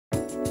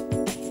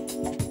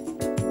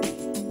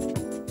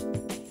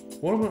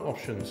What are my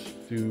options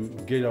to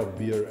get our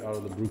beer out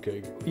of the brew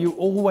keg? You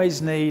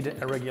always need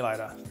a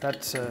regulator.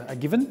 That's a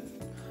given.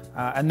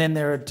 And then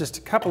there are just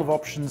a couple of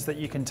options that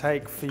you can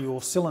take for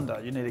your cylinder.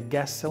 You need a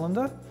gas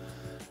cylinder.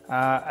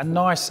 A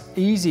nice,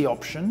 easy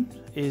option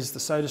is the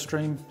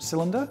SodaStream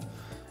cylinder.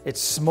 It's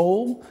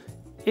small.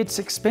 It's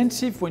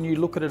expensive when you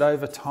look at it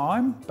over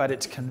time, but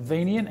it's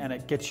convenient and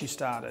it gets you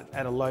started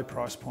at a low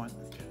price point.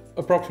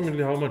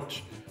 Approximately how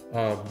much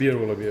beer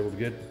will I be able to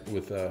get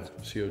with a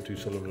CO2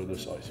 cylinder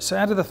this size? So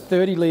out of the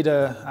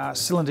 30-litre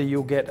cylinder,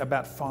 you'll get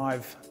about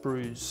 5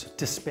 brews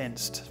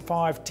dispensed.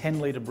 5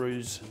 10-litre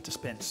brews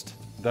dispensed.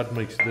 That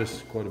makes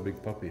this quite a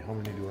big puppy. How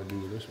many do I do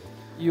with this one?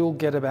 You'll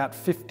get about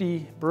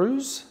 50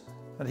 brews.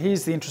 But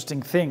here's the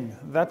interesting thing.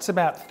 That's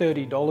about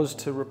 $30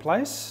 to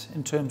replace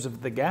in terms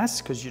of the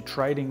gas, because you're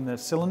trading the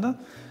cylinder.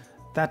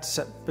 That's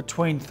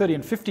between $30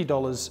 and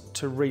 $50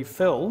 to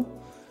refill,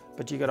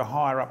 but you got a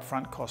higher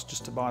upfront cost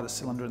just to buy the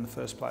cylinder in the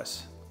first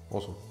place.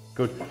 Awesome,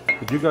 good.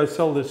 But you guys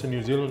sell this in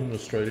New Zealand and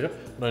Australia,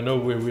 and I know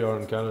where we are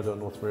in Canada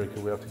and North America,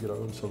 we have to get our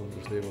own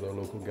cylinders there with our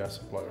local gas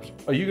suppliers.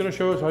 Are you going to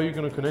show us how you're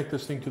going to connect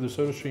this thing to the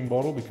SodaStream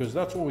bottle? Because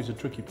that's always a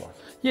tricky part.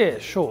 Yeah,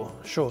 sure.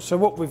 So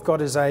what we've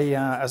got is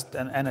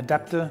an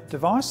adapter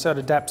device. So it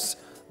adapts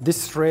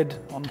this thread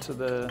onto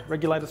the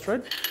regulator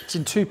thread. It's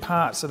in 2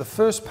 parts. So the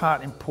first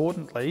part,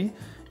 importantly,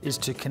 is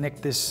to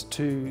connect this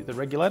to the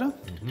regulator.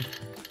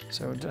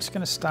 So we're just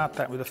going to start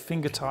that with a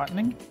finger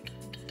tightening.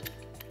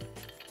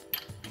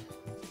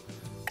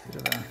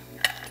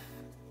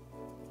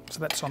 So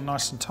that's on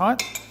nice and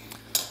tight.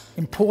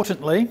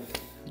 Importantly,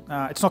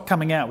 it's not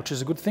coming out, which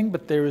is a good thing,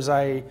 but there is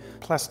a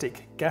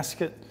plastic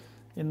gasket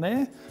in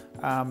there.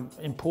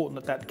 Important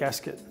that that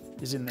gasket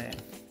is in there.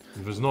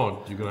 If it's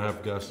not, you're going to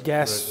have gas.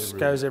 Gas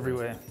goes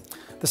everywhere.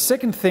 The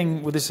second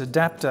thing with this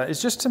adapter is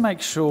just to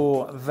make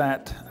sure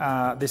that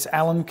this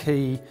Allen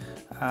key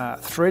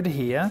thread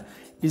here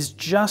is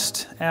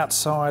just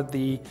outside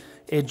the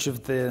edge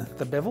of the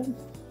bevel,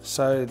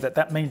 so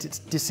that means it's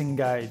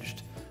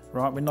disengaged,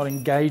 right? We're not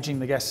engaging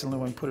the gas cylinder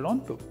when we put it on,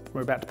 but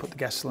we're about to put the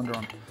gas cylinder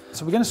on.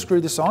 So we're going to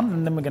screw this on,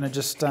 and then we're going to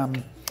just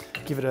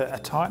give it a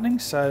tightening.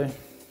 So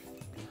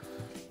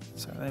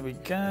there we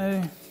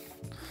go.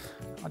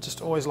 I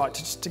just always like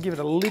to give it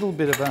a little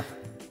bit of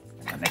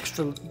an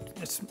extra,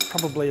 it's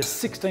probably a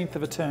 1/16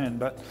 of a turn,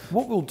 but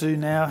what we'll do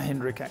now,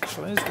 Hendrik,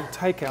 actually, is we'll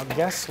take our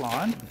gas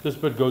line. This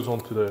bit goes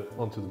onto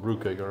the brew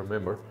keg, I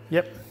remember.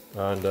 Yep.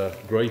 And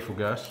grey for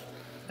gas.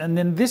 And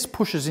then this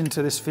pushes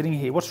into this fitting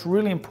here. What's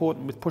really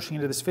important with pushing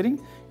into this fitting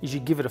is you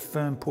give it a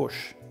firm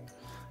push,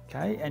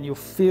 okay? And you'll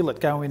feel it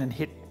go in and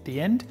hit the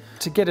end.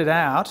 To get it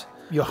out,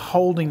 you're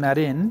holding that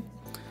in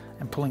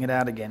and pulling it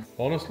out again.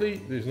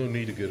 Honestly, there's no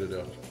need to get it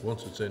out.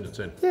 Once it's in, it's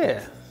in.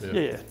 Yeah,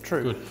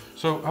 true. Good.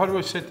 So how do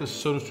I set this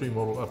SodaStream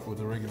model up with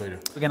the regulator?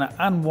 We're going to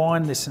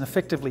unwind this and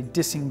effectively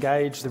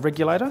disengage the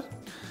regulator.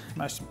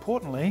 Most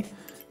importantly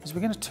is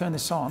we're going to turn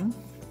this on.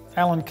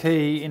 Allen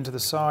key into the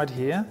side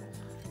here,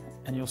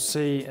 and you'll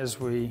see as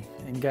we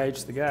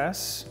engage the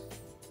gas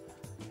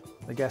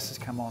has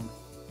come on.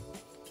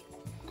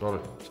 Got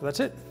it. So that's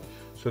it.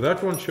 So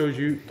that one shows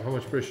you how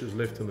much pressure is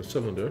left in the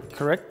cylinder.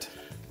 Correct.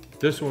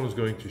 This one is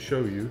going to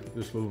show you,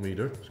 this little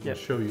meter, it's going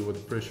to show you what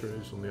the pressure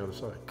is on the other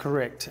side.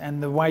 Correct.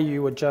 And the way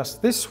you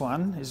adjust this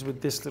one is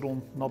with this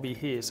little knobby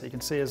here. So you can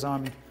see as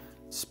I'm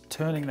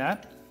turning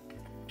that,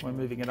 we're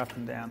moving it up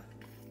and down.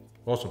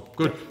 Awesome,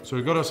 good. So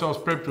we've got ourselves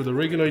prepped with a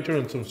regulator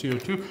and some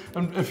CO2,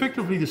 and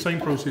effectively the same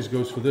process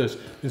goes for this.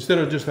 Instead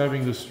of just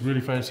having this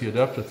really fancy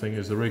adapter thing,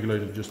 is the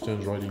regulator just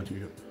turns right into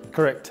you.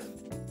 Correct.